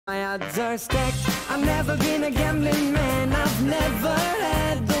My odds are stacked. I've never been a gambling man. I've never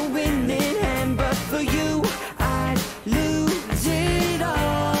had the winning hand. But for you, I'd lose it all.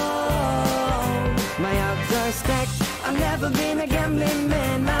 My odds are stacked. I've never been a gambling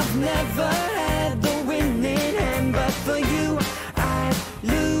man. I've never had the winning hand. But for you, I'd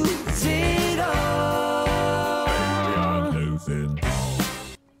lose it all.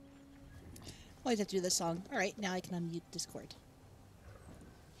 Always have to do this song. Alright, now I can unmute Discord.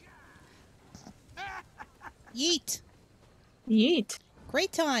 Yeet! Yeet.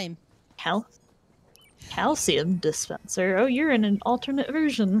 Great time! Calcium dispenser. Oh, you're in an alternate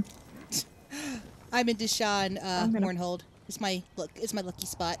version. I'm in Deshaun, Mournhold. It's my lucky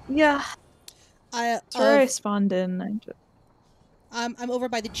spot. Yeah. That's where I spawned in. I'm over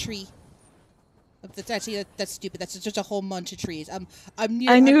by the tree. That's stupid. That's just a whole bunch of trees. I'm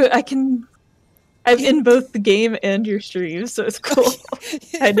near. I'm in both the game and your stream, so it's cool.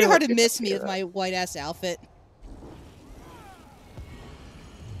 It's pretty hard to miss me with my white ass outfit.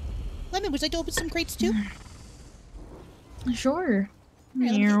 Lemon, would you like to open some crates too? Sure. Right,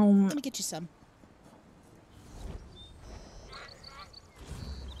 let me get you some.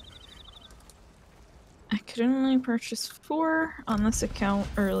 I could only purchase 4 on this account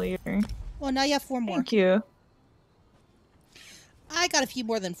earlier. Well, now you have 4 more. Thank you. I got a few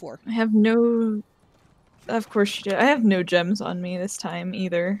more than 4. I have no... Of course you do. I have no gems on me this time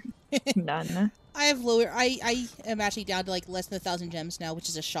either. None. I have lower... I am actually down to like less than 1,000 gems now, which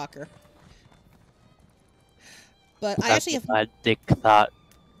is a shocker. But I actually have... a dick thought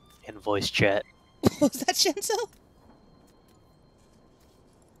in voice chat. Was that Shenzo?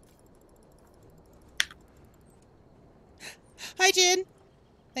 Hi, Jin!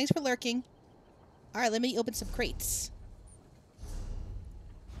 Thanks for lurking. Alright, let me open some crates.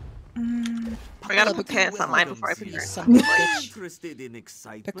 I gotta put pants on mine before I put yours.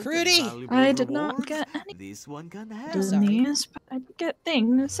 Pacruity! I did not get any This one can have. Disney's, but I did get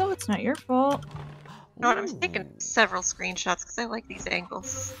things, so it's not your fault. You know what, I'm taking several screenshots because I like these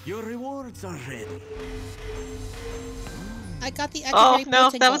angles. Your rewards are ready. I got the Oh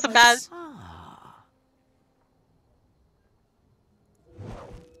no, that was a bad...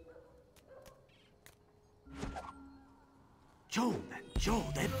 Joe,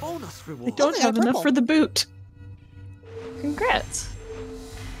 that bonus I reward. don't have enough for the boot. Congrats.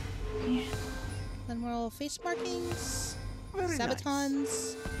 Yeah. Then more face markings,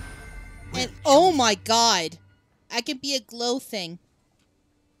 sabatons, and oh my god, I can be a glow thing.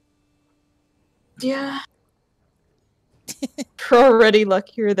 Yeah. You're already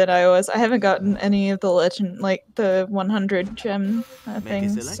luckier than I was. I haven't gotten any of the legend, like the 100 gem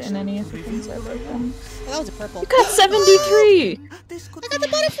things in any of the things I've opened. Oh, that was a purple. You got 73! I got the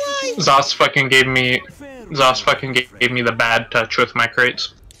butterfly! Zoss fucking gave me the bad touch with my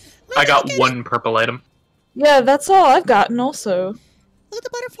crates. I got 1 purple item. Yeah, that's all I've gotten also. Look at the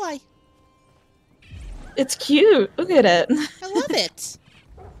butterfly. It's cute. Look at it. I love it.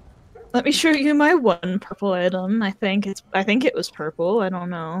 Let me show you my 1 purple item. I think it was purple. I don't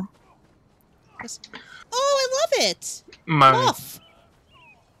know. Oh, I love it. My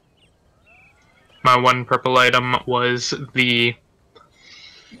 1 purple item was the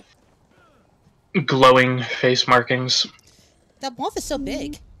glowing face markings. That moth is so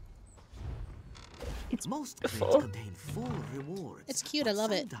big. It's most beautiful. Contain 4 rewards. It's cute. I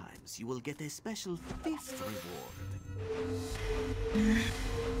love it. Sometimes you will get a special 5th reward.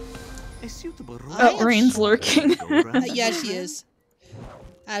 A suitable Rain's lurking. Yeah, she is.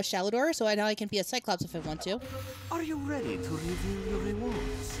 I have Shalidor, so now I can be a Cyclops if I want to. Are you ready to reveal your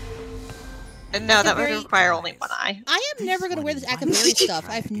rewards? And no, that would require only 1 eye. I am never going to wear this Akaviri stuff.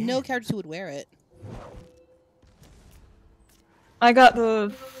 I have no characters who would wear it. I got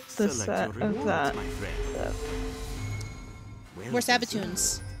the set of that. More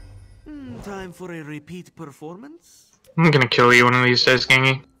Sabatoons. Time for a repeat performance? I'm gonna kill you one of these days,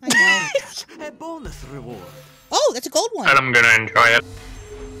 Gangy. I know. A bonus reward. Oh, that's a gold one. And I'm gonna enjoy it.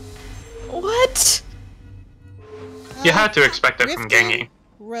 What? You had to expect it from Gangy.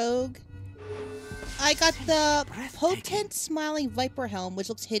 Rogue. I got the potent smiling viper helm, which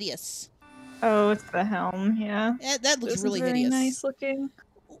looks hideous. Oh, it's the helm, yeah. That looks really very hideous. nice looking.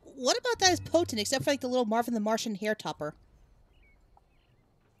 What about that is potent, except for like the little Marvin the Martian hair topper?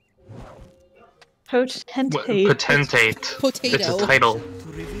 Potentate. Potentate. Potato. It's a title.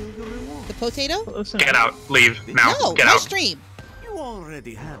 The potato? Get out. Leave. Now. No, Get my out. stream. You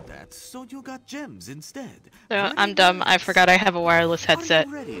already had that, so you got gems instead. So, I'm dumb. I forgot I have a wireless headset.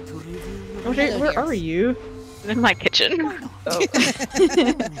 Where are you? In my kitchen. Oh.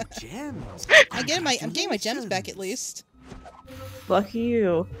 Gems. I'm getting my gems back at least. Lucky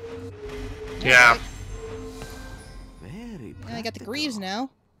you. Yeah. Very And I got the greaves now.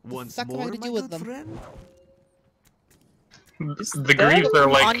 Once What the fuck am I more, gonna my do with good them? friend. The greaves are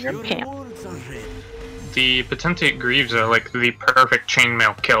On like your pants. Rewards are ready. the potentate greaves are like the perfect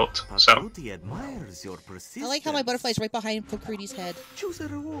chainmail kilt. So Pakruti admires your persistence. I like how my butterfly's right behind Pokrudi's head. Choose a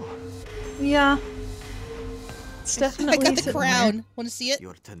reward. Yeah. It's I definitely got the sitting crown. Want to see it?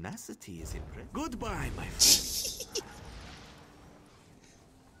 Your tenacity is impressive. Goodbye, my friend.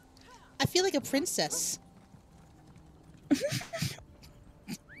 I feel like a princess. There.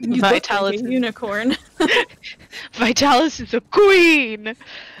 You look like Vitalis a is- unicorn. Vitalis is a queen!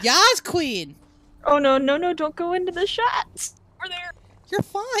 Yas, queen! Oh no, no, no, don't go into the shots! We're there! You're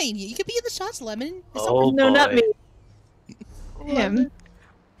fine. You could be in the shots, Lemon. It's not- Oh no, boy. not me. Him.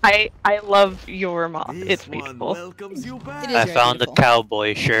 I love your moth. This It's one beautiful. welcomes you back. It is I very found beautiful. a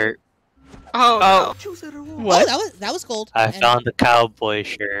cowboy shirt. Oh, no. Choose a reward. What? Oh, that was gold. I And found a cowboy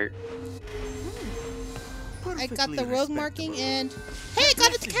shirt. I got the Perfectly rogue marking respectable. and hey, I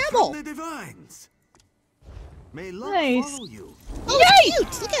got the Blessings camel. from the divines. May luck Nice. follow you. Oh,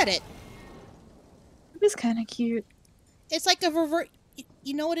 it's cute. Look at it. It was kind of cute. It's like a reverse.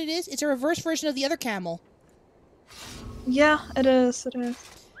 You know what it is? It's a reverse version of the other camel. Yeah, it is, it is.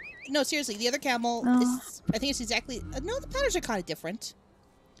 No, seriously, the other camel No. is. I think it's exactly. No, the patterns are kind of different.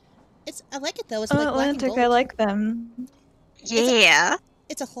 It's. I like it though. It's like black and Atlantic, gold. I like them. Yeah.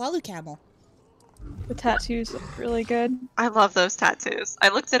 It's a Hlalu camel. The tattoos look really good. I love those tattoos. I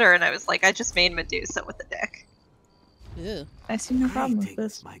looked at her and I was like, I just made Medusa with a dick. Ew. I see no problem with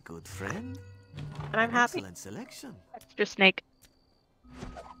Greetings, this. my good friend. And I'm happy. Excellent selection. Extra snake.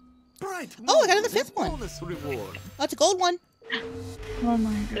 Bright Oh, I got moon the fifth and one. bonus reward. Oh, it's a gold one. Oh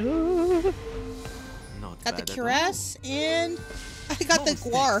my god. Not Got the bad at all. cuirass and I got the Most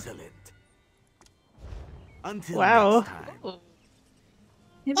guar. excellent. Until Wow. next time.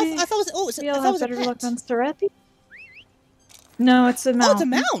 Maybe Oh, I thought it was. Oh, I you'll thought it have was a better pet. luck on Serethi? No, it's a Oh, mount. it's a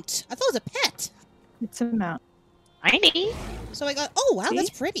mount. I thought it was a pet. It's a mount. Tiny. So I got. Oh wow, See?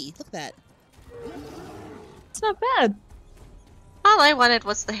 that's pretty. Look at that. It's not bad. All I wanted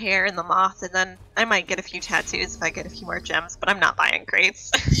was the hair and the moth, and then I might get a few tattoos if I get a few more gems, but I'm not buying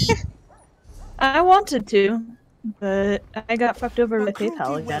crates. I wanted to, but I got fucked over with Pakruti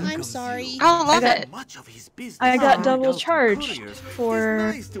PayPal again. welcomes sorry. you. Oh, love got- it. Much of his business I got is double out to charged couriers. for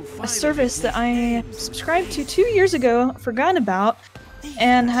It's nice to a finally service that get I gems subscribed to and 2 years ago, forgot about, these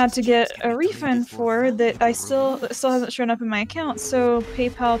and had precious to get gems a can be refund traded for that I valuable still rewards. hasn't shown up in my account. So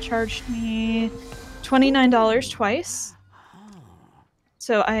PayPal charged me $29 twice. Ah.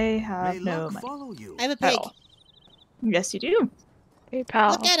 So I May have no luck money. follow you. I have a at pig. all. Yes, you do.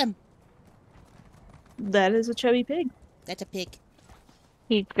 PayPal. Look at him. That is a chubby pig. That's a pig.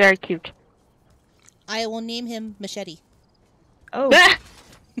 He's very cute. I will name him Machete. Oh,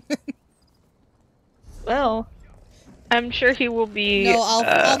 well. I'm sure he will be No,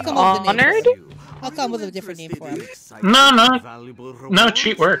 I'll come up with a name. honored. I'll come with a different name for him. No,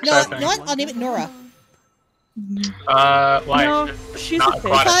 cheat works. No, I you think. know what? I'll name it Nora. Why? No, she's Not a pig.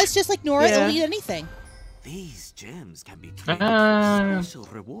 aquatic. Because just like Nora, Yeah. it'll eat anything. These gems can be traded Uh, for special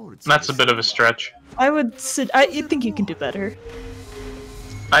rewards. That's a bit of a stretch. I would. I think you can do better.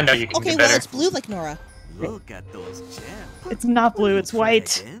 I know you can Okay, do well, better. it's blue like Nora. Look at those gems. It's not blue, Will it's you try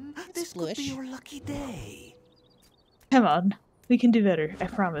white. again? It's This could bluish. be your lucky day. Come on, we can do better. I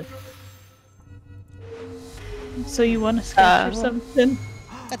promise. So you want to sketch or something?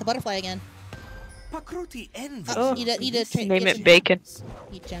 Got the butterfly again. Pakruti envies Oh, your need a felicity. Name get it Bacon.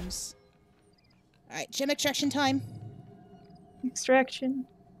 Eat gems. Alright, gem extraction time. Extraction.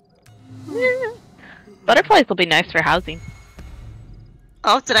 Butterflies will be nice for housing.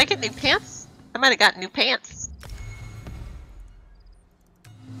 Oh, did I get new pants? I might have got new pants.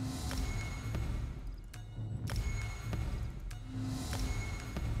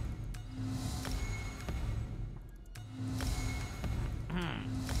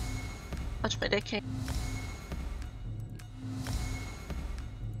 Watch my dick hang.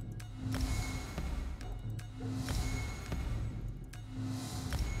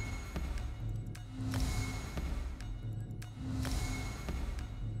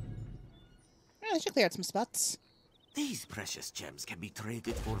 Oh, I should clear out some spots. These precious gems can be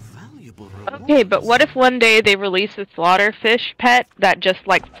traded for valuable rewards. Okay, but what if one day they release a slaughterfish pet that just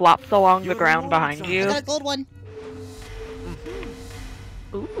like flops along the Your ground rewards behind are I you? got a gold one.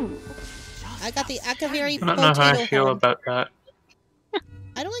 Ooh. I got the Akaviri I don't know how I potato feel horn. about that.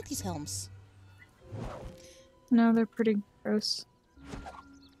 I don't like these helms. No, they're pretty gross.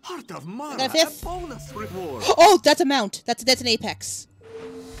 Heart of Mara, got a fifth. bonus reward. Oh, that's a mount. That's an apex.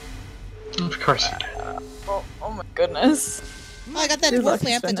 Of course. Oh my goodness. Oh, I got that Your dwarf luck has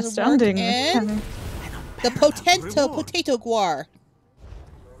lamp that been doesn't work, astounding. and the potato guar.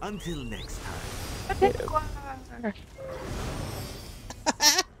 Until next time.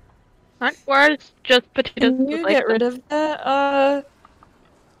 Aren't guars just potatoes Can with you like get rid of the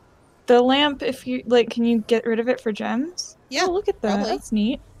lamp if you like? Can you get rid of it for gems? Yeah, Oh, look at that. probably. That's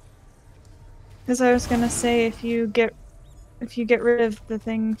neat. Because I was gonna say if you get rid of the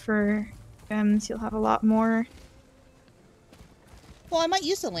thing for gems, you'll have a lot more. Well, I might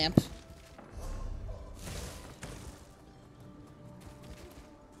use the lamp.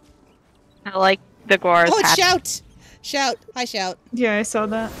 I like the guars. Oh, it's happy. Shout! Shout. Hi, Shout. Yeah, I saw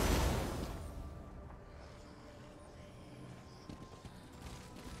that.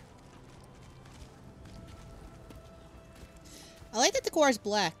 I like that the guar is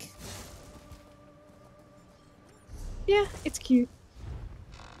black. Yeah, it's cute.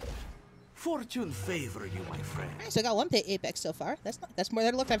 Fortune favor you, my friend. Alright, so I got one apex so far. That's more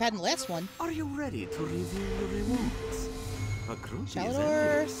than luck I've had in the last one. Are you ready to review your rewards? A group is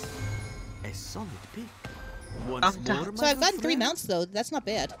Shalador. endless. A solid pick. Once more, So my I've good gotten 3 friend. mounts though. That's not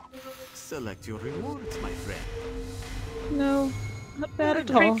bad. Select your rewards, my friend. No, not bad at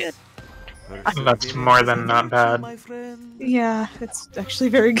Pretty all. good. That's more than not bad. My friend. Yeah, it's actually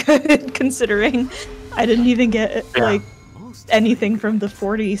very good considering I didn't even get Yeah. like Most anything from the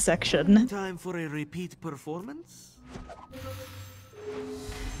 40 section. Time for a repeat performance.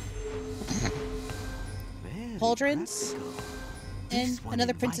 Very Pauldrons practical. and This one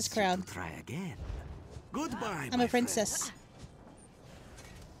another princess invites you crown. to try again. Goodbye, I'm my a princess. friend.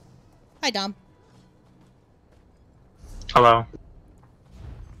 Hi, Dom. Hello.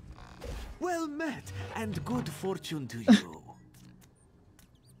 Well met, and good fortune to you.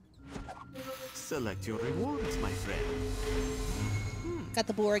 Select your rewards, my friend. Got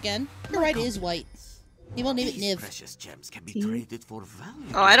the boar again. You're right, it is white. Maybe I'll name it These Niv. precious gems can be See? traded for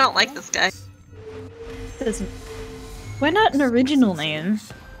value. Oh, I don't like this guy. Doesn't. Why not an original name?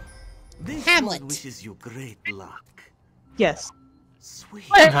 This Hamlet. one wishes you great luck. Yes. Sweet.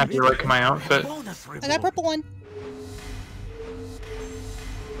 I'm happy you like my outfit. Bonus I got a reward. purple one.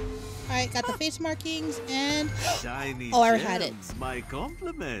 Alright, got the face markings and Shiny Oh, I already had it. gems, my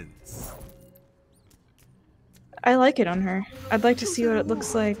compliments. I like it on her. I'd like to see what it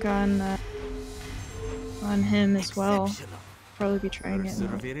looks like on him as well. Exceptional. Probably be trying it. In a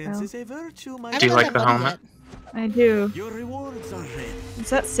Perseverance while. is a virtue, my I Do you haven't like got the that bunny helmet? yet. I do. Your rewards are ready. Is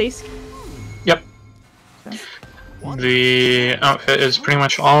that Sasuke? Yep. The outfit is pretty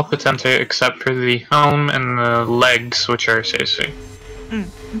much all Potente except for the helm and the legs, which are Seisu.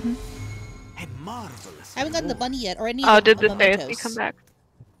 Mm-hmm. A marvelous I haven't gotten the reward. bunny yet, or any Oh, of the did the mementos. Sassy come back?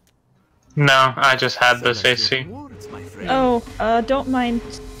 No, I just had the Select your Seisu. rewards, my friend. Oh, don't mind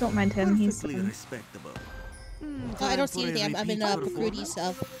him. He's Perfectly respectable. Oh, I don't Time see for a anything. I'm in repeat Pakrudi's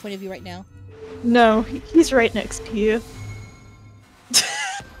performance. point of view right now. no, he's right next to you.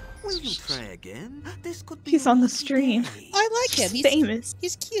 Will you try again? This could be He's your on the lucky stream. day. I like him. He's He's famous.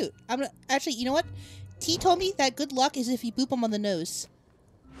 He's cute. I'm gonna actually. You know what? T told me that good luck is if you boop him on the nose.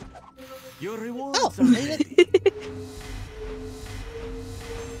 Your rewards Oh, are ready.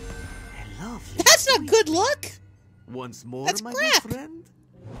 A lovely That's not sweet good treat. luck. Once more, That's my crap. good friend.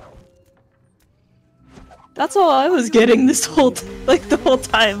 That's all I was getting this whole the whole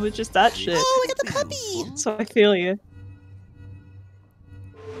time was just that shit. Oh, I got the puppy. So I feel you.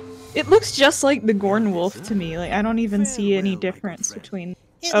 It looks just like the Gorn Wolf to me. Like I don't even see any Farewell, my good difference friend. between.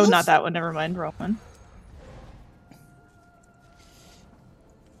 It Oh, looks- not that one. Never mind. Wrong one.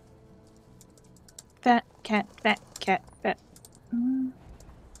 Fat cat. Fat cat. Fat.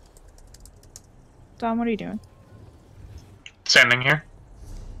 Dom, what are you doing? Standing here.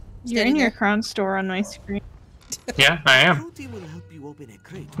 You're Standing in your here. crown store on my screen. Yeah, I am. Fruity will help you open a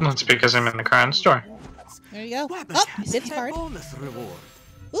crate. That's because I'm in the crown store. There you go. Wabba Oh, cat, Zip's a card. bonus reward.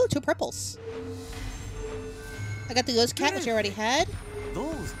 Ooh, 2 purples. I got the ghost cat, which I already had,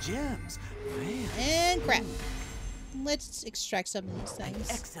 Those gems. Very and crap. Let's extract some of these An things.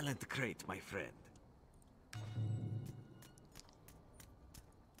 excellent crate, my friend.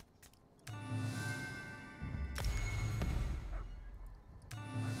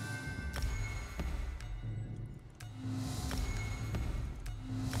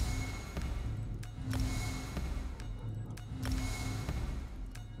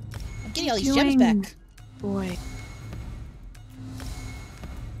 I'm getting all these gems back. Boy.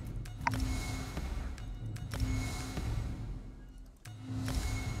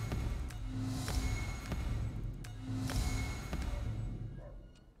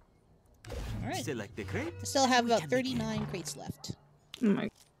 All right. Select the crate. I still have and we about can begin. 39 crates left. Oh my.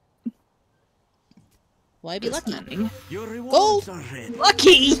 Why be lucky? money. Your rewards Gold! are ready.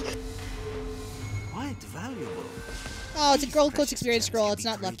 Lucky! Quite valuable. Oh, it's a These Gold Coast precious experience gems scroll. can It's be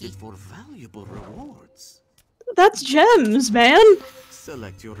not lucky. traded for valuable rewards. That's gems, man!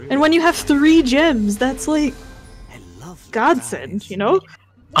 Select your And when you have reward. 3 gems, that's like A lovely godsend, prize. you know?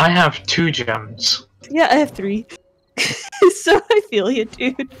 I have 2 gems. Yeah, I have 3. So I feel you,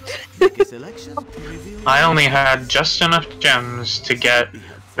 dude. Make a selection to reveal I your only had choice. just enough gems to get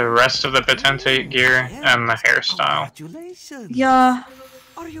the rest of the potentate gear and the hairstyle. Congratulations. Yeah,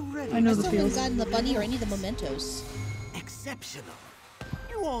 Are you ready? I know I the still haven't feels. gotten the bunny or any of the mementos. Exceptional.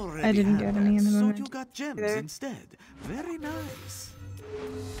 You already I didn't had get any that, in the so moment you got gems either. instead. Very nice.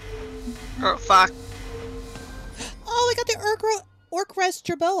 Oh fuck. Oh, I got the Orc-Res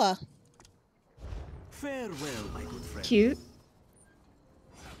Jerboa. Farewell, my good friend. Cute.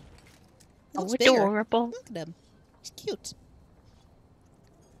 He looks Oh, bigger. adorable. Look at him. He's cute.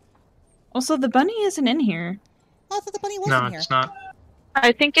 Also, the bunny isn't in here. Oh, I thought the bunny was No, in here. it's not.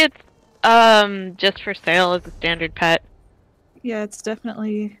 I think it's just for sale as a standard pet. Yeah, it's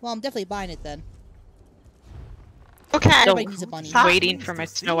definitely... Well, I'm definitely buying it then. Okay. Everybody needs a bunny. Stop. Waiting for my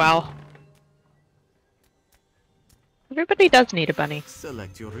snow owl. Everybody does need a bunny,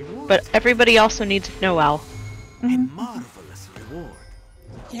 Select your reward. but everybody also needs a snow owl. A Mhm. marvelous reward.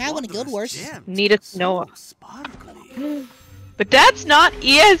 You can have one in Guild Wars. Gems, Need a snow- so sparkly. But that's not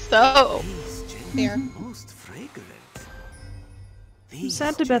ESO! These gems Fair. are most fragrant. These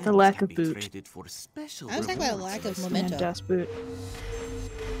sad about the gems lack can of be boot. traded for special I was talking about a rewards lack in of the memento. And dust boot.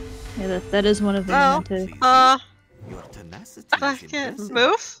 Yeah, that is one of the Oh, mementos. Your tenacity I is can't impressive.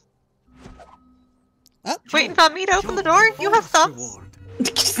 move. Oh, Waiting for me to open the door? You have thumbs.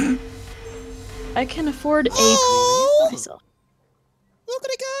 Reward. I can afford a Oh! myself. look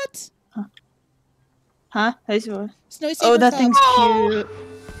what I got! Huh? I saw. Snowy Saber Oh, that thumb. thing's Oh.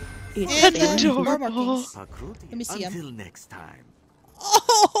 cute. It's And That's cute. more adorable. markings. Pakruti, Let me see 'em. Until next time.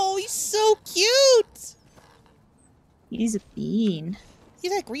 Oh, he's so cute! He's a bean.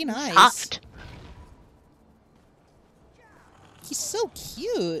 He's got green eyes. Tucked. He's so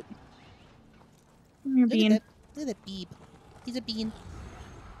cute. Come here, Look bean. at that. Look at that beeb. He's a bean.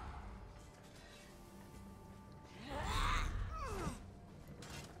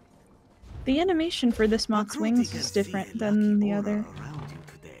 The animation for this moth's Pakruti wings can is different feel than lucky the aura other. around you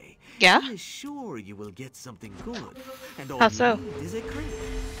today. Yeah? He is sure you will get something good. And all How you so? need is a crate.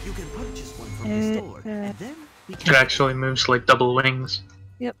 You can purchase one from Uh, the store, and then we It can actually moves like double wings.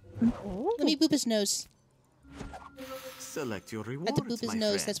 Yep. Let me boop his nose. select your I rewards, have to boop his my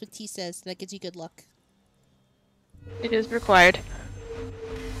nose. friend. That's what T says. That gives you good luck. It is required.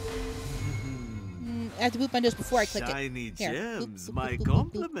 I have to boop my nose before I click it. Shiny Here. Boop, gems, boop, my boop, boop, boop, boop,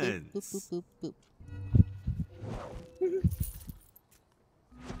 compliments. boop, boop, boop, boop.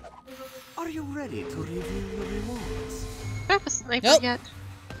 Are you ready to reveal your rewards? I have a sniper Nope. yet.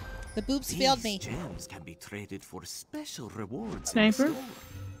 The boobs failed me. These gems can be traded for special rewards. Sniper? In the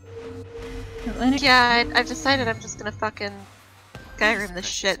store. Atlantic? Yeah, I've decided I'm just gonna fucking Skyrim this These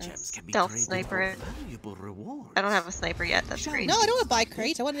shit precious and gems can be stealth traded sniper for it. valuable rewards. I don't have a sniper yet, that's Shall great. No, I don't want to buy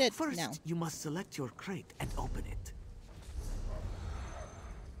crates. I wanted it First, now. you must select your crate and open it.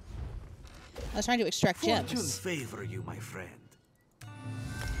 I was trying to extract Fortune gems. favor you, my friend.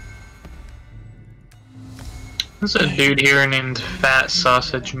 There's a dude here named Fat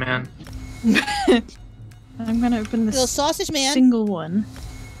Sausage Man. I'm gonna open Little this sausage man. single one.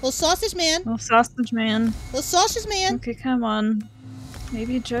 Little sausage man. Little sausage man. Little sausage man. Okay, come on.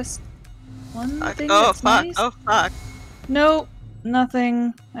 Maybe just one Fuck. thing Oh that's fuck, nice? oh fuck. Nope,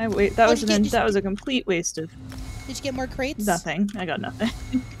 nothing. Wait, that Oh, was did you get- that was a complete waste of Did you get more crates? nothing. I got nothing.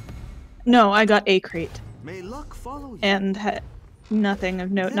 No, I got a crate May luck follow you. and nothing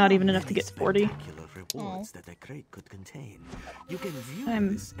of note. There Not are even enough to many get 40. spectacular rewards that a crate could contain. You can view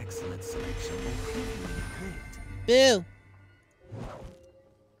I'm- this excellent selection by previewing a crate. Boo.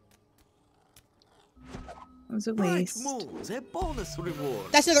 It was a Bright waste. moons, a bonus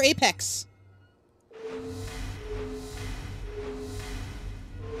reward. That's another Apex.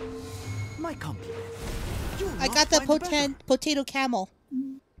 My compliment. You'll I not got the find better. potato camel.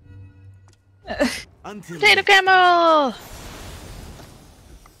 Until Potato camel!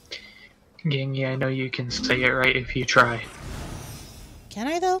 Gangy, I know you can say it right if you try. Can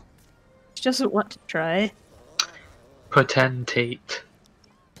I though? She doesn't want to try. Potentate.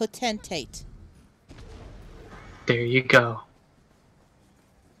 Potentate. There you go.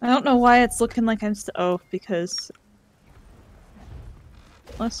 I don't know why it's looking like I'm because.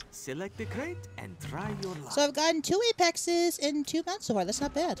 Let's. select the crate and try your luck. So I've gotten 2 Apexes and 2 mounts so far. That's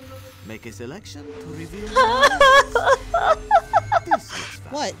not bad. Make a selection to reveal your rewards. This looks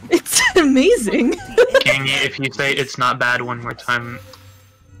What? It's amazing. Gangy, if you say it's not bad one more time,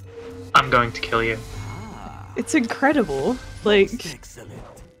 I'm going to kill you. It's incredible. Like, Excellent.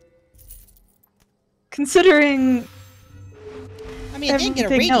 considering I mean, I didn't get a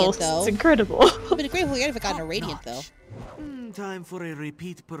everything radiant else, though. it's incredible. It would have been great if I got a radiant though. Time for a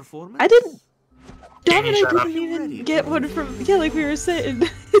repeat performance. I didn't. Dom and I shut up. didn't even get one from. Yeah, like we were saying,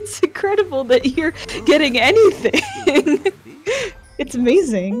 it's incredible that you're getting anything. It's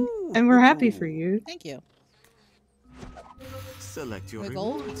amazing, and we're happy for you. Thank you. Select your My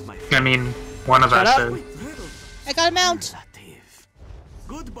gold? rewards, my I friend. mean, one of Shut us up. is. I got a mount. Relative.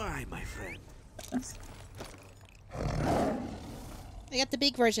 Goodbye, my friend. I got the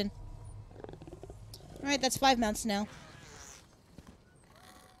big version. Alright, that's 5 mounts now.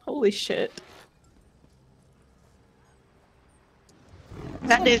 Holy shit!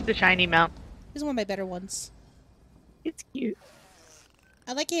 That is the shiny mount. This is one of my better ones. It's cute.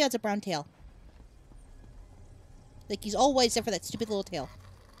 I like he has a brown tail. Like, he's all white except for that stupid little tail.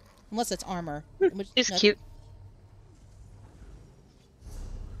 Unless it's armor. Which, It's no, cute.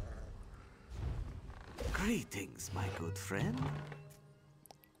 Greetings, my good friend.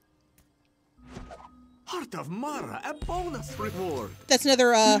 Heart of Mara, a bonus reward. That's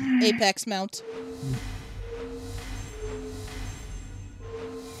another, Apex mount.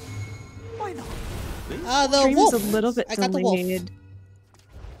 Why not? The Dream's wolf. a little bit I got the wolf. delayed.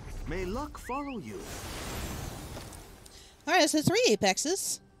 May luck follow you. Alright, so 3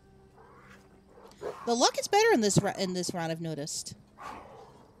 Apexes. The luck is better in this round, I've noticed.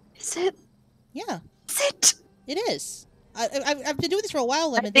 Is it? Yeah, Is it? it is. I've been doing this for a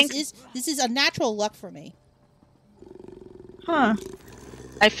while, Lemon. think- This is a natural luck for me. Huh?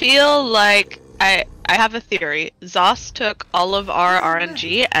 I feel like I have a theory. Zos took all of our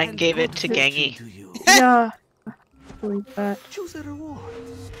RNG and gave it to good fortune Gangy. to you. Yeah. I believe that. Choose a reward.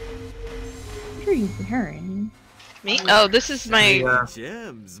 What are you wearing? Me? Oh, this is my Yeah.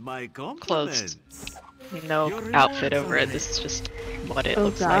 Gems, my Clothes. compliments. no outfit over it. This is just what it Oh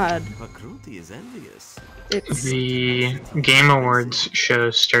looks like. god. Pakruti is envious. It's The Game Awards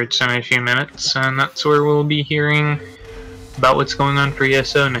show starts in a few minutes, and that's where we'll be hearing about what's going on for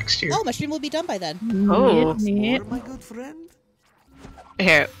ESO next year. Oh, my stream will be done by then. Oh. neat. Or my good friend.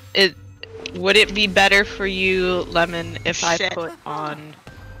 Here, would it be better for you, Lemon, if I Shit. put on?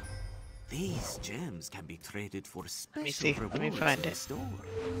 These gems can be traded for special me see. rewards Let me find in the it. store.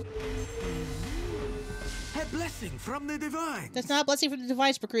 A blessing from the divine. That's not a blessing from the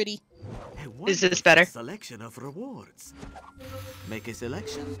device, Bakruti. Is this better? Selection of rewards. Make a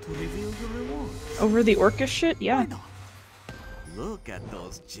selection to reveal your rewards. Over the Orca shit? Why Yeah. not? Look at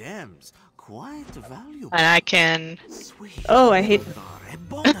those gems. Quite valuable. And I can. Sweet. Oh, I hate A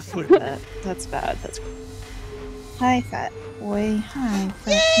bonus hate reward. that. That's bad. That's. Hi, fat boy. Hi,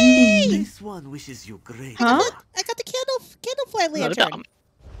 fat. This one wishes you great Huh? luck. I got the candlefly No, lantern. dumb.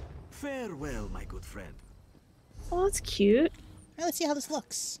 Farewell, my good friend. Oh, that's cute. Alright, let's see how this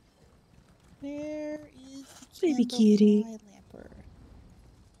looks. Where is the Baby candlefly kitty. lamper?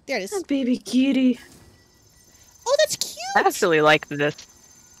 There it is. Oh, baby kitty. Oh, that's cute! I actually like this.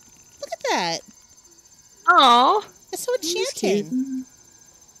 Look at that. Oh, That's so That's cute. enchanting.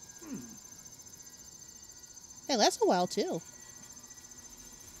 Hey, that's a while too.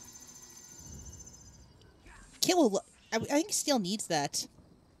 Kit will. I think Steel needs that.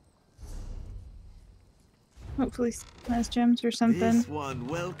 Hopefully, has gems or something. This one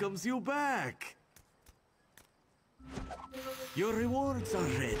welcomes you back. Your rewards are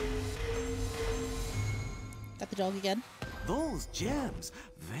ready. Got the dog again. Those gems,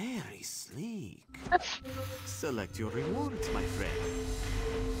 very sleek. Select your rewards, my friend.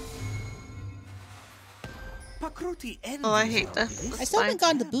 Pakruti envies Oh, I hate your this. bliss I still haven't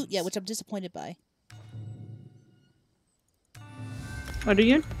fine. gotten the boot yet, gems. which I'm disappointed by. What are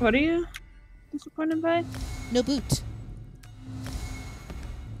you? What are you disappointed by? No boot.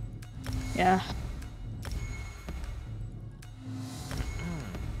 Yeah.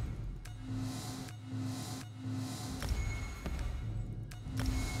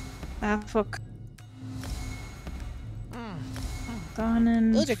 Ah, fuck. Gone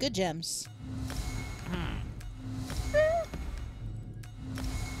and Those are good gems.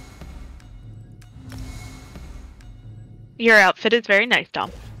 your outfit is very nice,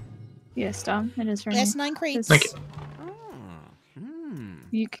 Dom. yes, Dom. It is for me. That's 9 crates. Thank you.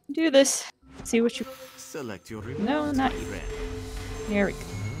 You can do this. See what you. Select your rewards, No, not my you. friend. There we go.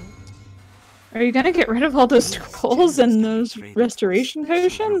 Are you gonna get rid of all those scrolls and those restoration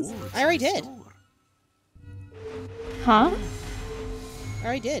potions? I already did. Huh? I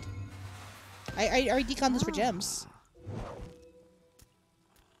already did. I already deconned this for gems.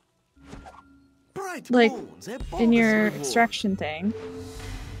 Bright Like, bones, a in bonus your reward. extraction thing.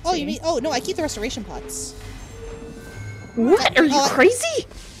 Oh, you mean? Oh no, I keep the restoration pots. What? Are you Oh, crazy?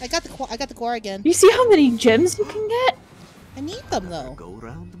 I got the core again. You see how many gems you can get? I need them though. Go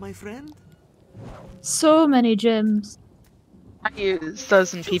round, my friend. So many gems. I use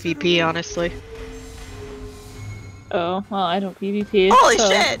those in PvP, honestly. Oh, well, I don't PvP. Holy so...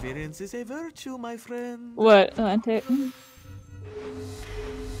 shit! Perseverance is a virtue, my friend. What? Oh, I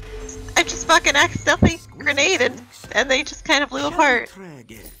just fucking accidentally grenaded, and they just kind of blew apart.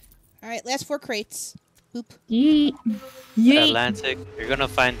 All right, last 4 crates. Boop. Yeet. Yeet. Atlantic, you're gonna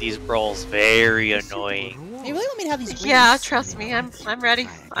find these brawls very annoying. They really want me to have these rings. Yeah, trust me, I'm ready.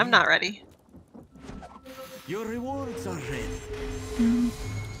 I'm not ready. Your rewards are ready.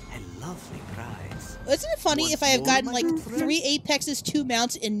 A lovely prize. Isn't it funny if I have gotten like 3 apexes, 2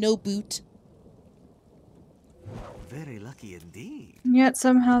 mounts, and no boot? Very lucky indeed. Yet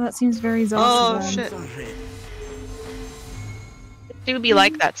somehow that seems very Oh, exhausting. shit. It do be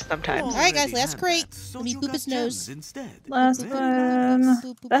like that sometimes. Alright guys, last crate. Let me boop his nose. Last Boop, one. boop,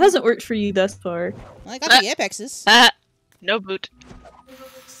 boop, That boop. hasn't worked for you thus far. Well, I got 3 apexes. Ah, no boot.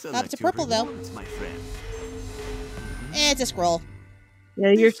 It's a purple though. My friend. Eh, it's a scroll.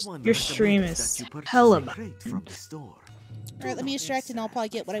 Yeah, This one your stream recommends is that you purchase hella a bad. crate from the store. Alright, let me distract and I'll probably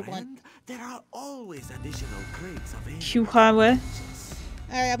get what I want. Friend, there are always additional crates available. Chihuahua.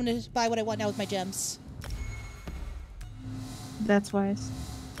 Alright, I'm gonna buy what I want now with my gems. That's wise.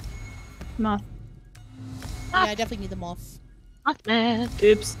 Moth. Yeah, I definitely need them off. Mothman.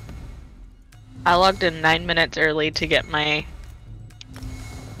 Oops. I logged in 9 minutes early to get my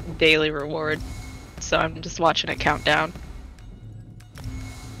daily reward, so I'm just watching it count down.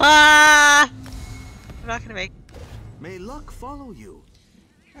 Ah! I'm not gonna make. May luck follow you.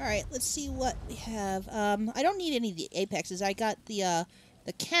 Alright, let's see what we have. I don't need any of the apexes. I got the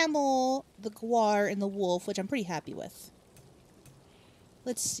camel, the guar, and the wolf, which I'm pretty happy with.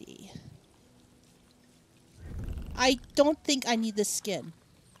 Let's see. I don't think I need this skin.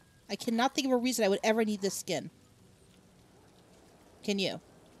 I cannot think of a reason I would ever need this skin. Can you?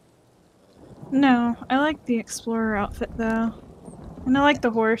 No, I like the explorer outfit though. And I like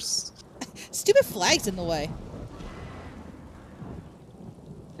the horse. Stupid flag's in the way.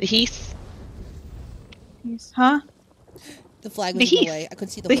 The Heath. Huh? The flag The was in the heath. way. I couldn't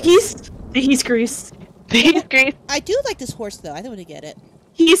see the The horse. Heath. The Heath grease. The Heath grease. I do like this horse though. I don't want to get it.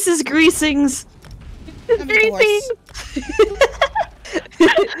 Heath is greasings. I'm gonna get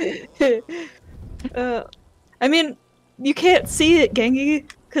the horse. I mean, you can't see it, Gengi,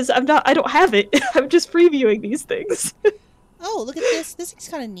 because I don't have it. I'm just previewing these things. Oh, look at this. This thing's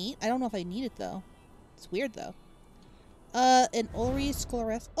kind of neat. I don't know if I need it though. It's weird though. An Ulri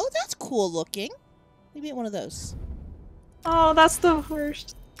Sclores. Oh, that's cool looking. Maybe get one of those. Oh, that's the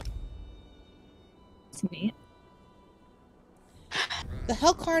horse. It's neat. The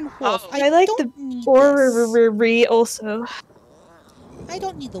Hellcarn Wolf. Oh. I like don't need this. Orrery also. I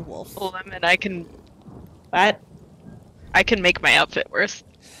don't need the wolf. Well, I mean, I can What? make my outfit worse.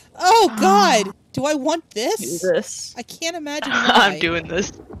 Oh God! Do I want Do this? this. I can't imagine why. I'm doing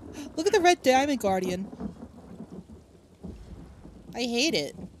this. Look at the red diamond guardian. I hate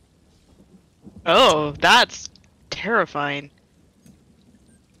it. Oh, that's terrifying.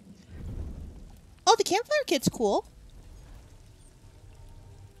 Oh, the campfire kit's cool.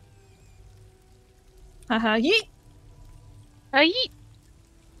 Haha, yeet. Aye.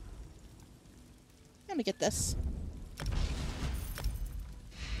 I'm gonna get this.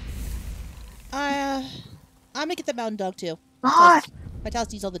 I'm gonna get the mountain dog too. Ah!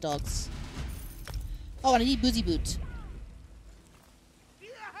 Vitalis needs all the dogs. Oh, and I need Boozy Boot.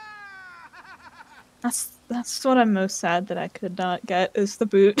 That's what I'm most sad that I could not get is the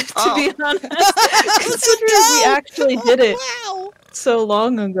boot, to Oh. be honest. Considering we actually did it Wow! so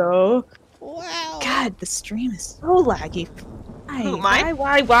long ago. Wow! God, the stream is so laggy. Why? Who, mine?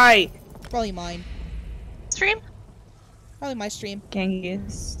 Why? Probably mine. Stream? Probably my stream.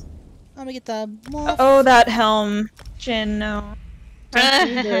 Genghis. I'm gonna get the moth. Oh, that helm. Jin, no. Don't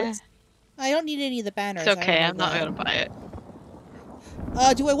do this. I don't need any of the banners. It's okay, I I'm don't not need gonna buy it.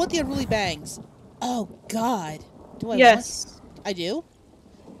 that. Do I want the unruly bangs? Oh God. Do I Yes. want? I do?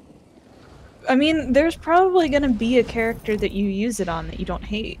 I mean, there's probably gonna be a character that you use it on that you don't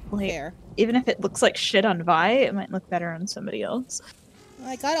hate. Like, Fair. even if it looks like shit on Vi, it might look better on somebody else.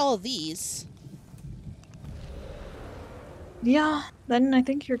 I got all of these. Yeah, then I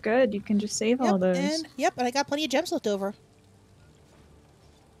think you're good. You can just save all those. And I got plenty of gems left over.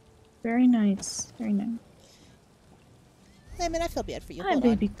 Very nice. Very nice. I mean, I feel bad for you. Hi, Hold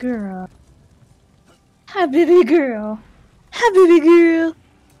baby girl. Hi, baby girl. Hi, baby girl.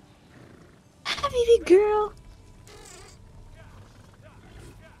 Hi, baby girl.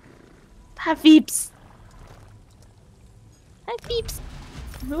 Hi, Peeps. Hi, Peeps.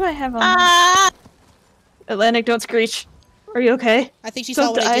 Who do I have on? Atlantic, don't screech. Are you okay? I think she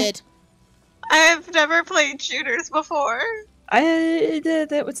saw what I did. I've never played shooters before.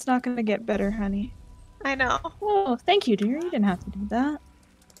 That was not gonna get better, honey. I know. Oh, thank you, dear. You didn't have to do that.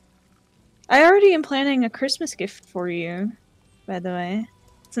 I already am planning a Christmas gift for you, by the way,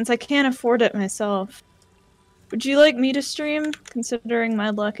 since I can't afford it myself. Would you like me to stream, considering my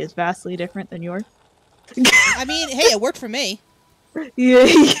luck is vastly different than yours? I mean, hey, it worked for me. Yeah.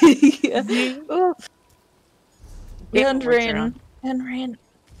 Oh. And Rain.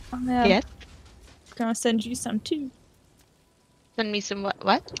 Oh man. Yes? Gonna send you some too. Send me some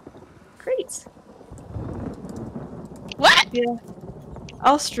what? Great. What? Yeah.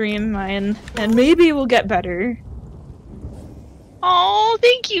 I'll stream mine, and maybe we'll get better. Oh,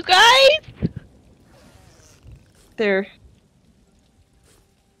 thank you guys! There.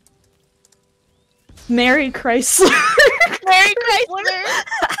 Merry Chrysler. Merry Chrysler!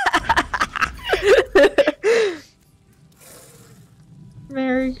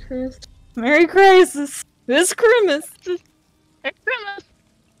 Merry Christmas. Merry Christmas. It's Christmas. Merry Christmas!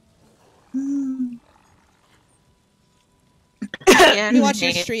 Yeah, Let me watch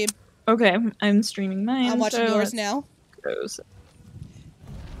your stream. Okay, I'm streaming mine. I'm watching so yours now. goes.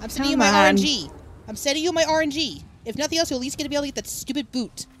 I'm sending you Come my on. RNG. I'm sending you my RNG. If nothing else, you'll at least get to be able to get that stupid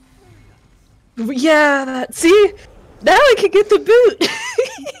boot. Yeah, see? Now I can get the boot!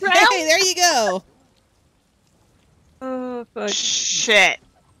 Hey, there you go. Oh, fuck. Shit.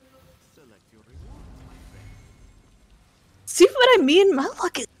 See what I mean? My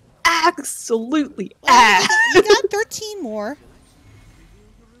luck is absolutely Well, ass. you got 13 more.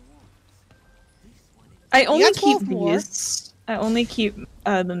 I only got keep 12 more. these. I only keep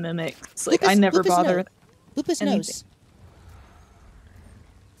the mimics. Like, I Lupus- never Lupus bother no- with Lupus anything. nose.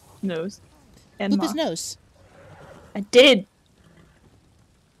 nose. And Lupus moth. nose. I did!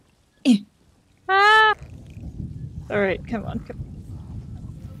 Ah! Alright, come on.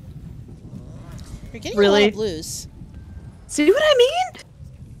 You're getting Really? a lot of blues. See what I mean?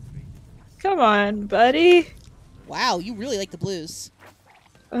 Come on, buddy. Wow, you really like the blues.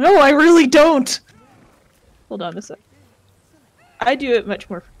 No, I really don't! Hold on a sec. I do it much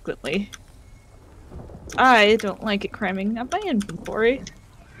more frequently. I don't like it cramming up my inventory.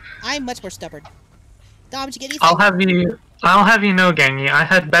 I'm much more stubborn. Dom, did you get anything? I'll have you know, Gangy, I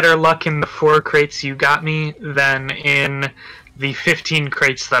had better luck in the 4 crates you got me than in the 15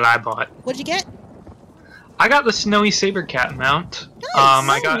 crates that I bought. What'd you get? I got the Snowy Sabercat mount. Nice.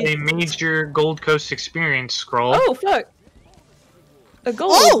 I got a major Gold Coast experience scroll. Oh, fuck! A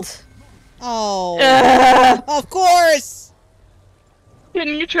gold! Oh, Ugh. of course.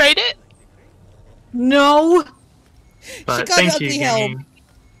 Didn't you trade it? No! But got an thank you, ugly Gangy. helm.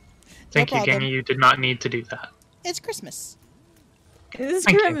 Thank you, problem. Gangy. You did not need to do that. It's Christmas. It's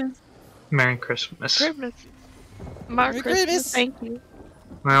Thank you. Christmas. Merry Christmas. Christmas. Merry Merry Christmas. Christmas. Thank you.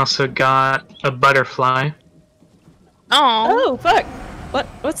 I also got a butterfly. Oh. Oh, fuck!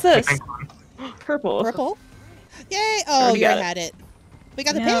 What's I this? think Purple. Purple. Yay! Oh, Already you got already it. had it. We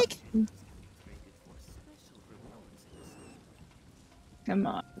got the Yep. pig. Come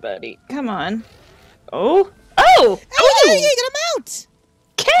on, buddy. Come on. Oh! Oh! Hey, Ooh! you got a mount.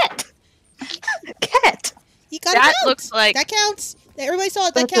 Cat! Cat! You got That a mount. looks like- that counts. Everybody saw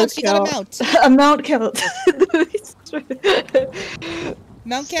it. That That counts. does You got a count. mount. A mount count.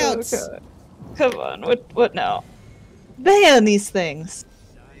 Mount So counts. good. Come on, what now? Ban these things.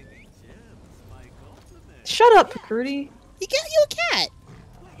 Shut up, Picurdy. You got you a cat.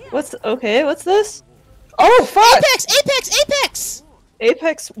 What's this? Oh, fuck! Apex! Apex! Apex!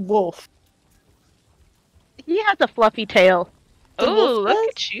 Apex Wolf. He has a fluffy tail. The Oh, wolf look does?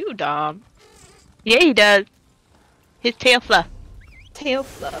 at you, Dom. Yeah, he does. His tail fluff. Tail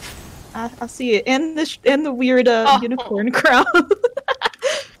fluff. I see it. And the weird Oh. unicorn crown.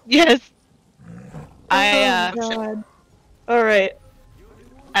 Yes. Oh, God. Alright.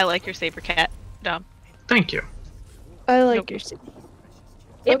 I like your saber cat, Dom. Thank you. I like Nope. your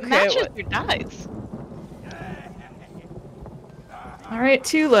It Okay, matches what- your dice. Alright,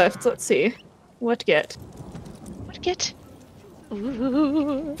 2 left. Let's see. What get? What get?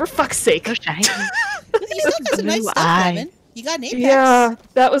 Ooh, For fuck's sake. so shiny. You still got some nice Blue stuff, eye. Lemon. You got an Apex. Yeah,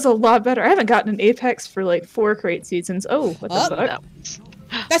 that was a lot better. I haven't gotten an Apex for like 4 crate seasons. Oh, what the Oh. fuck? That was-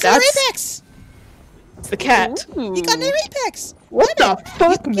 That's another That's- Apex. It's the cat. Ooh. You got another Apex. What the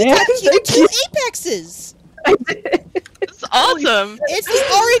fuck, You man? got Thank two you. Apexes. I did. It's awesome. It's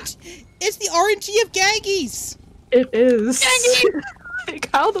the orange. It's the RNG of Gangies. It is. Gangy! Like,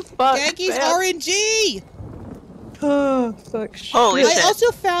 how the fuck? Genki's man? RNG! Oh, fuck. Holy shit. I shit.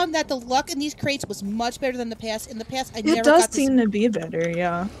 also found that the luck in these crates was much better than the past. In the past, I It never does got this. seem to be better,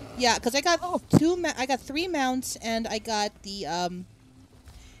 yeah. Yeah, because I got I got 3 mounts, and I got the and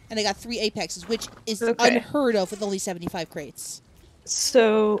I got 3 apexes, which is Okay. unheard of with only 75 crates.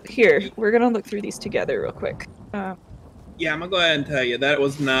 So, here, we're gonna look through these together real quick. Yeah, I'm gonna go ahead and tell you that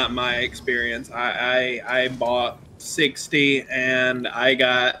was not my experience. I bought 60 and I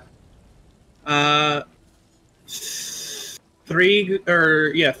got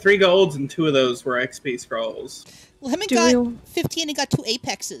 3 golds and 2 of those were XP scrolls. Lemon Do got we- 15 and got 2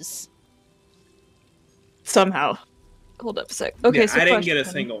 apexes. Somehow. Hold up a sec. Okay, Yeah, so I didn't get a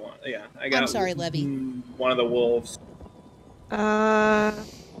question. single one. Yeah, I got. I'm sorry, Levy. One of the wolves.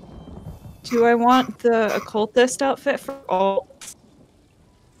 Do I want the occultist outfit for all?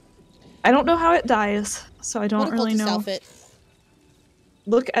 I don't know how it dies, so I don't What really occultist know. outfit?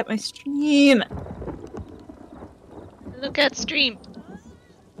 Look at my stream. Look at stream.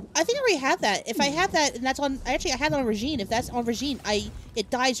 I think I already have that. If I have that, and that's on, actually I have it on Regine. If that's on Regine, it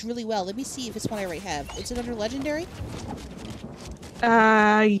dies really well. Let me see if it's one I already have. Is it under Legendary?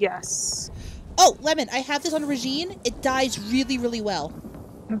 Yes. Oh, Lemon, I have this on Regine. It dies really, really well.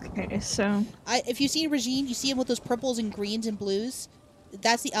 Okay, so If you see Regine, you see him with those purples and greens and blues.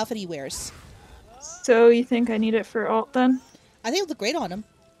 That's the outfit he wears. you think I need it for alt then? I think it would look great on him.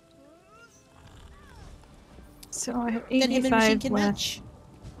 So I have Then him and Regine 85 can left, match.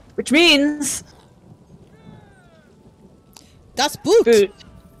 which means Das Boot! boot.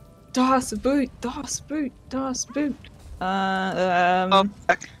 Das Boot. Das Boot. Das Boot. Oh,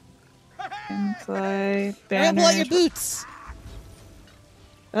 fuck. And play Hurry up, pull out banners. your boots!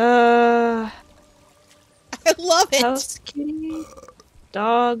 Uh, I love it! house kitty,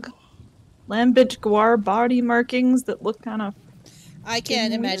 dog, lambent guar body markings that look kind of. I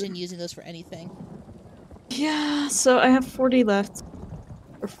can't weird. imagine using those for anything. Yeah, so I have 40 left,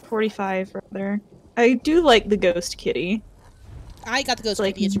 or 45 rather. I do like the ghost kitty. I got the Ghost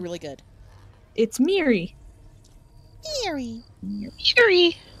Like- Kitty, it's really good. It's Miri. Eerie.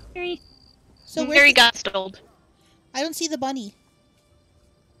 Yuri. So where's Yuri the... got stoled. I don't see the bunny.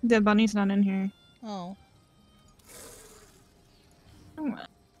 The bunny's not in here. Oh. Come on.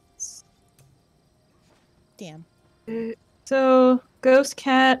 Damn. So, ghost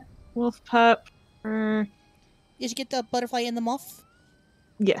cat, wolf pup, or Did you get the butterfly and the moth?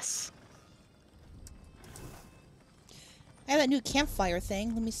 yes. I have that new campfire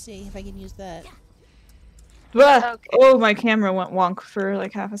thing. Let me see if I can use that. Ah, oh, my camera went wonk for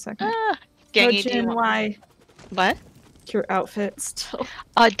like half a second. Ah, Gangy, do you Jin, want... why What? your outfit still?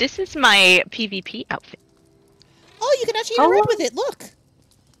 This is my PvP outfit. Oh, you can actually Oh, interact what? with it. Look.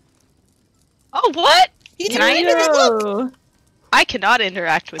 Oh, what? You can Can I interact with it. Look. Yo. I cannot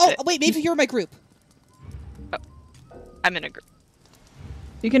interact with Oh, it. wait. Maybe you're in my group. I'm in a group.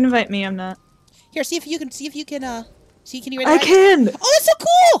 You can invite me. I'm not. Here, see if you can. Can you I interact? can. Oh, that's so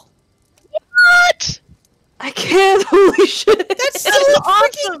cool. What? I can. Holy shit. That's so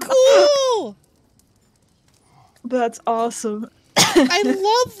awesome. freaking cool. That's awesome. I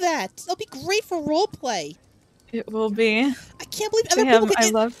love that. That'll be great for roleplay. It will be. I can't believe other Damn, people can. I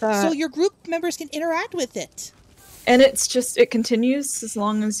love that. So your group members can interact with it. And it's just it continues as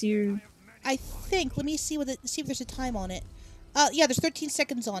long as you. I think. Let me see see if there's a time on it. Yeah, there's 13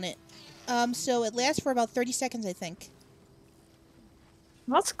 seconds on it. So it lasts for about 30 seconds, I think.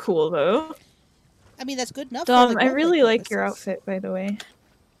 That's cool though. I mean, that's good enough. Dom, for, I roleplay really like your purposes. outfit, by the way.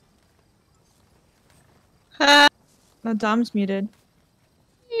 Ah, No, Dom's muted.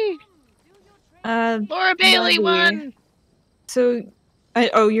 Laura Bailey Lovely. won. So,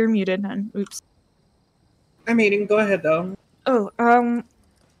 oh, you're muted, then. Oops. I'm eating. Go ahead though. Oh,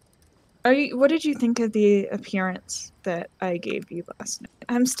 what did you think of the appearance that I gave you last night?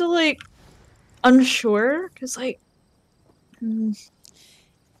 I'm still like unsure because like Jin,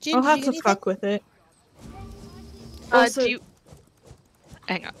 I'll did have you to get fuck with it. Do you...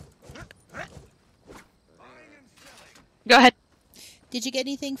 Hang on. Go ahead. Did you get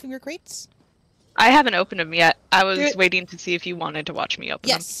anything from your crates? I haven't opened them yet. I was Good. waiting to see if you wanted to watch me open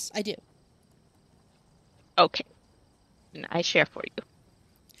them. Yes, I do. Okay. And I share for you.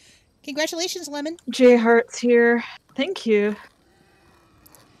 Congratulations, Lemon. J Heart's here. Thank you.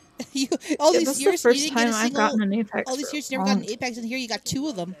 You all Yeah, these this is years the first you didn't time get a I've single. gotten an Apex. All these for years a you never got an long- Apex, and here you got 2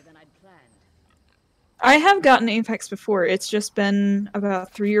 of them. I have gotten Apex before. It's just been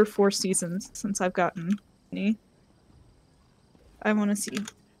about 3 or 4 seasons since I've gotten any. I want to see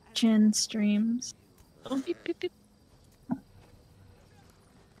Jin streams. Beep, beep, beep.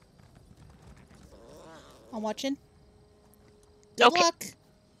 I'm watching. Good Okay. luck.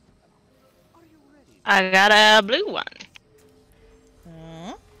 I got a blue one.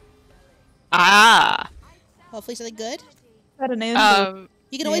 Uh, Ah. hopefully something good. Got an anvil.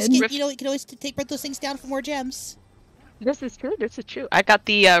 You can always Yeah. get, you can always take both those things down for more gems. This is true. This is true. I got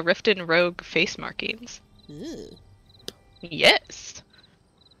the Riften Rogue face markings. Ooh. Yes.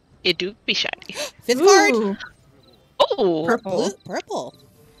 It do be shiny. Fifth card. Ooh, Oh. purple. Blue, purple.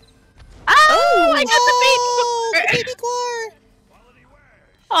 Oh, I got Oh, the baby. baby Quar.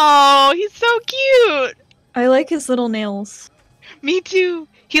 Oh, he's so cute. I like his little nails. Me too.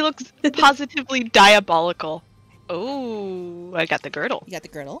 He looks positively diabolical. Oh, I got the girdle. You got the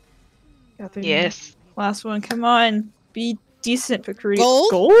girdle. Got the Yes. last one. Come on, be decent, Pakuri.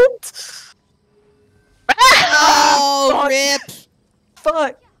 Gold? Gold? Oh, fuck. rip.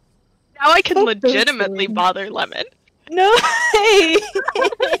 Fuck. Now I can Fuck those legitimately things. bother Lemon. No. Hey.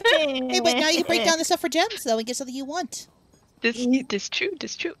 Hey, but now you can break down the stuff for gems, though, and get something you want. This true.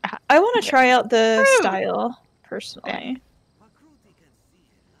 This true. I want to try out the True. style personally.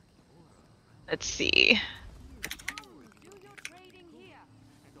 Let's see.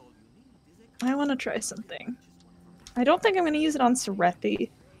 I want to try something. I don't think I'm going to use it on Serethi,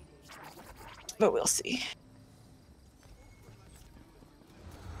 but we'll see.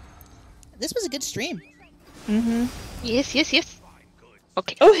 This was a good stream. Mm-hmm. Yes, yes, yes.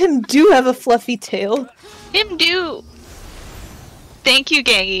 Okay. Oh, him do have a fluffy tail. Him do. Thank you,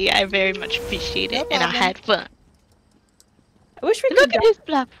 Gangy. I very much appreciate it, No and I problem. had fun. I wish we could Look at his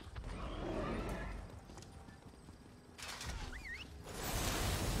bluff.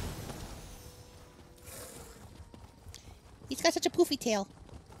 He's got such a poofy tail.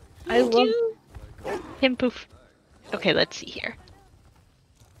 I love. Him poof. Okay, let's see here.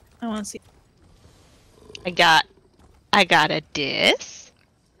 I want to see. I got a dis.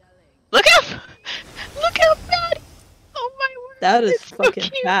 Look how bad. Oh my word. That is it's so fucking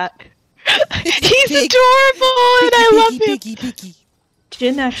cute. fat. He's Big- adorable, and I love him. Biggie.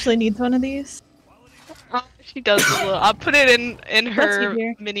 Jin actually needs one of these. Oh, she does a little. I'll put it in her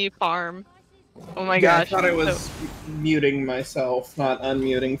easier. mini farm. Oh my Yeah, gosh. I thought I was muting myself, not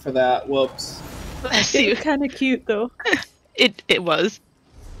unmuting for that. Whoops. Bless you. It's kind of cute though. It was.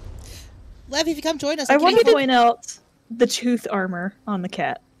 Lev, if you come join us, I I'll want give to you- point out the tooth armor on the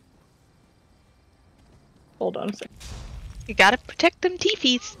cat. Hold on a second. You gotta protect them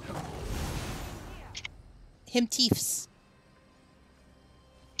teefies. him teeths.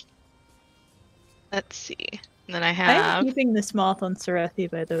 Let's see. And then I I am have. keeping this moth on Serethi,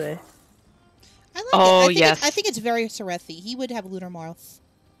 by the way. I like Oh, it. I think yes. I think it's very Serethi. He would have lunar mouth.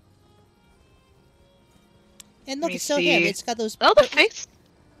 And look, Let me it's so him. see. It's got those. Oh, the face.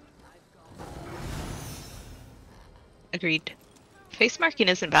 Agreed. Face marking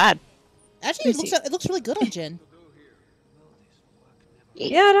isn't bad. Actually, Let me it looks really good on Jin.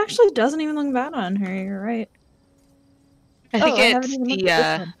 Yeah, it actually doesn't even look bad on her. You're right. I think I haven't it's even looked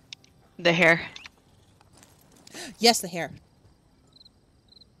at this one. the hair. Yes, the hair.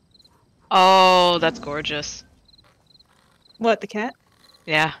 Oh, that's gorgeous. What, the cat?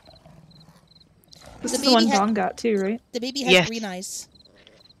 Yeah. This The is the one baby Dawn got too, right? The baby has Yes. green eyes.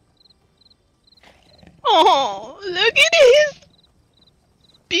 Oh, look at his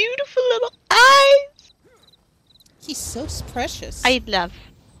beautiful little eyes. He's so precious. I love.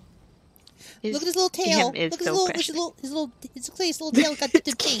 Look at his little tail. Him is Look at so his precious. little, his little tail got dipped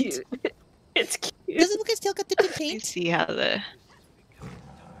in It's paint. cute. It's cute. Doesn't it look like his tail got dipped in You paint? see how the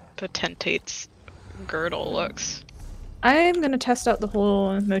potentate's girdle looks. I'm gonna test out the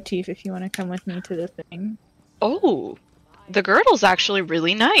whole motif if you want to come with me to the thing. Oh, the girdle's actually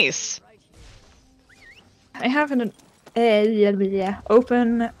really nice. I have an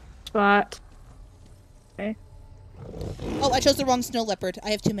open spot. Okay. Oh, I chose the wrong snow leopard.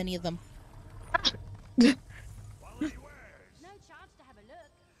 I have too many of them.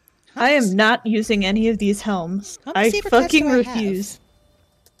 I am not using any of these helms. How many I saber cats fucking do I have? refuse.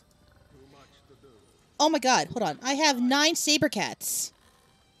 Oh my god, hold on. I have 9 saber cats.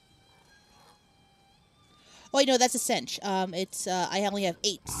 Oh wait, no, that's a cinch. I only have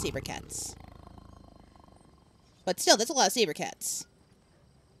 8 saber cats. But still, that's a lot of saber cats.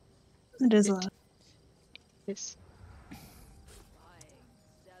 It is a lot. Yes.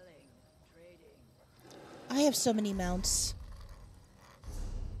 I have so many mounts.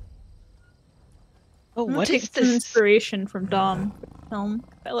 Oh, I'm gonna what take is some this? inspiration from Dom helm.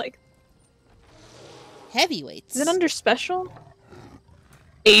 I like. Heavyweights. Is it under special?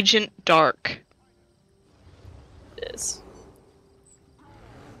 Agent Dark. It is.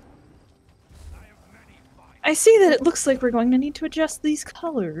 I see that it looks like we're going to need to adjust these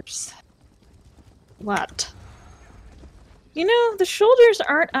colors. What? You know, the shoulders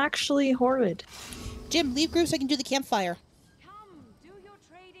aren't actually horrid. Jim, leave group so I can do the campfire.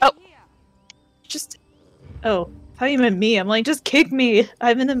 Oh. Just... Oh, how you meant me? I'm like, just kick me.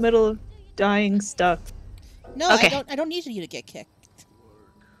 I'm in the middle of dying stuff. No, Okay. I don't need you to get kicked.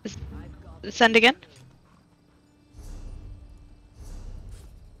 Send again.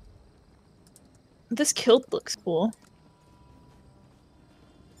 This kilt looks cool.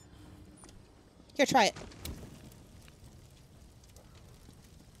 Here, try it.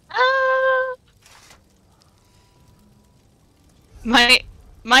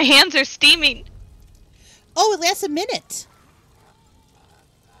 My hands are steaming. Oh, it lasts a minute.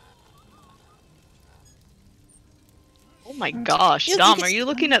 Oh my gosh, You Dom, can are you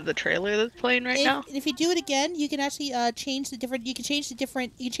looking at the trailer that's playing right now? And if you do it again, you can actually change the different. You can change the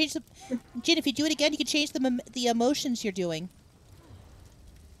different. You can change the. Jin, if you do it again, you can change the emotions you're doing.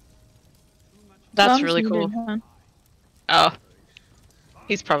 That's Mom's really muted, cool. huh? Oh.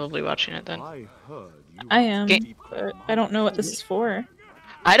 He's probably watching it then. I am, Okay. but I don't know what this is for.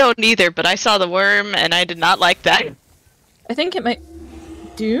 I don't either, but I saw the worm and I did not like that. I think it might...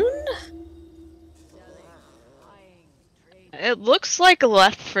 Dune? It looks like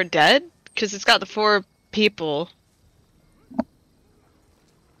Left 4 Dead, because it's got the 4 people.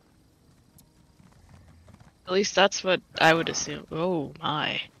 At least that's what I would assume. Oh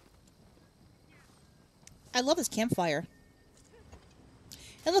my. I love this campfire.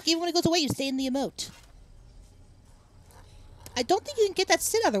 And look, even when it goes away, you stay in the emote. I don't think you can get that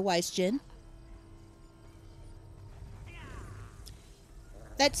sit otherwise, Jin.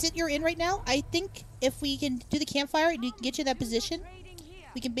 That sit you're in right now, I think if we can do the campfire and we can get you in that position,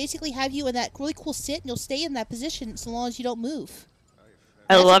 we can basically have you in that really cool sit and you'll stay in that position so long as you don't move.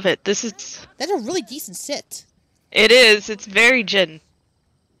 I love it. This is... That's a really decent sit. It is. It's very Jin.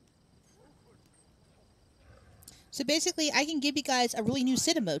 So basically, I can give you guys a really new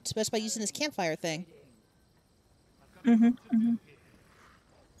sit emote just by using this campfire thing.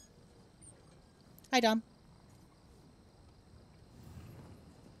 Hi, Dom.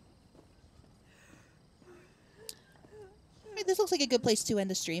 Alright, this looks like a good place to end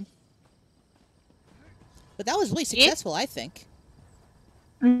the stream. But that was really successful, I think.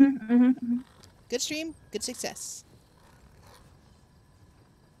 Good stream, good success.